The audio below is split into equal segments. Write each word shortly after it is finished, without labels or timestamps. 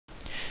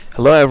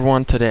Hello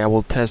everyone, today I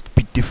will test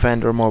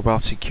BitDefender mobile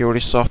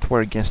security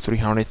software against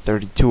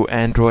 332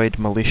 Android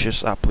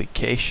malicious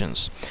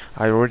applications.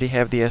 I already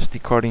have the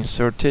SD card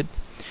inserted.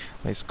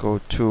 Let's go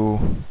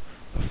to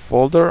the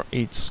folder.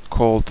 It's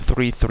called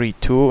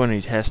 332 and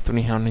it has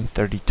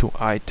 332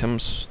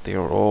 items. They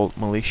are all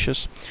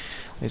malicious.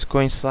 Let's go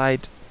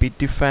inside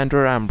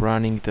BitDefender. I'm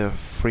running the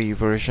free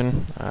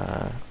version.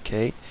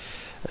 Okay,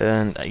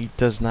 and it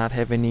does not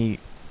have any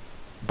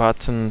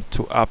button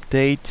to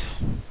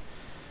update,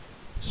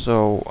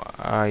 so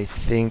I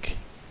think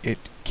it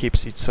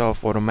keeps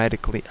itself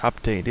automatically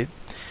updated.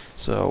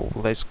 So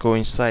let's go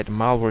inside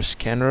malware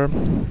scanner,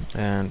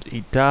 and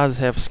it does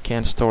have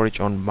scan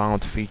storage on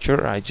mount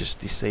feature. I just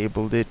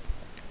disabled it.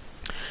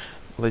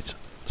 Let's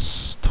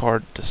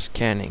start the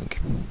scanning,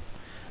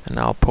 and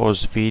I'll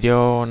pause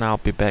video and I'll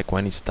be back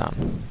when it's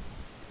done.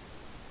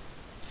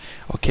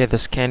 Okay, the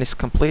scan is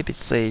complete. It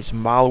says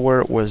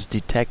malware was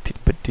detected,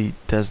 but it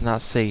does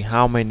not say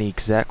how many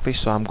exactly,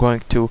 so I'm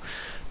going to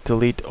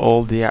delete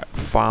all the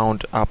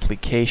found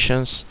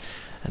applications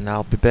and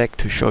I'll be back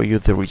to show you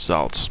the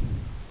results.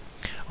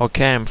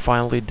 Okay, I'm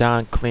finally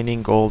done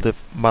cleaning all the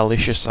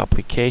malicious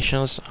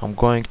applications. I'm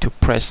going to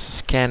press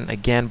scan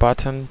again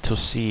button to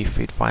see if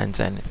it finds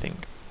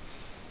anything.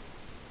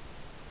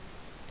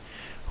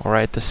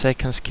 Alright, the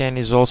second scan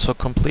is also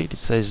complete. It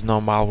says no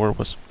malware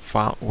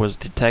was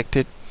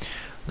detected.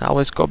 Now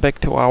let's go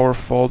back to our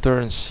folder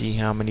and see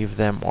how many of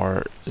them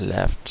are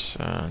left.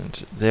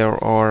 And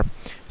there are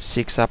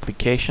 6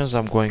 applications.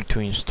 I'm going to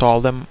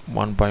install them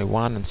one by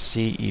one and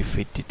see if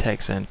it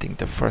detects anything.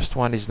 The first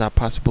one is not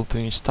possible to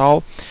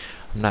install.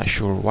 I'm not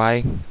sure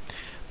why.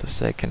 The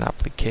second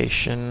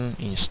application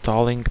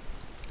installing.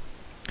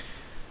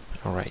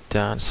 Alright,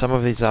 done. Some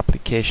of these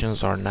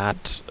applications are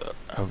not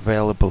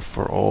available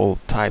for all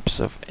types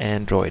of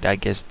Android. I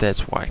guess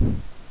that's why.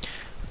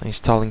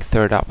 Installing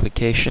third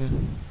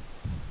application.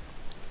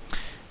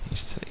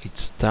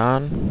 It's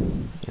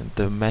done, and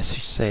the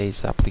message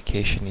says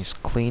application is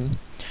clean.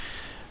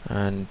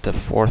 And the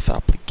fourth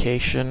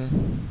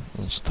application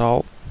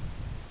installed,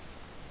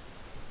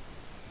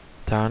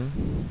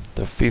 done.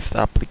 The fifth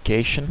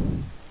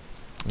application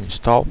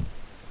installed,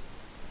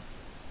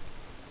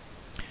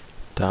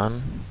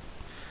 done.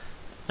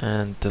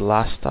 And the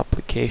last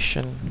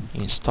application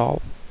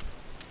installed.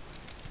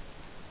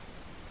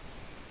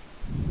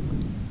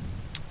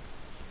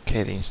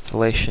 Okay, the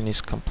installation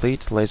is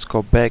complete. Let's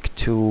go back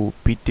to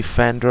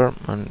BitDefender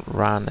and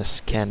run a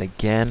scan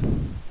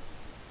again.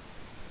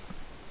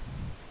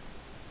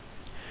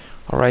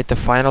 Alright, the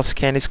final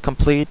scan is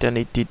complete and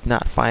it did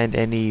not find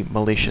any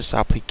malicious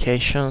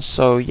applications.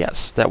 So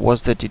yes, that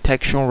was the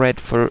detection rate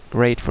for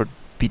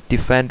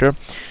BitDefender.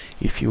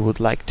 If you would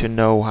like to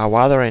know how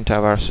other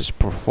antiviruses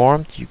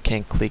performed, you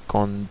can click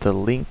on the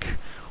link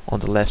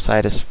on the left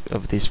side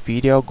of this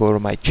video. Go to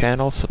my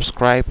channel,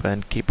 subscribe,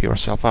 and keep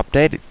yourself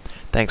updated.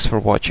 Thanks for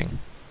watching.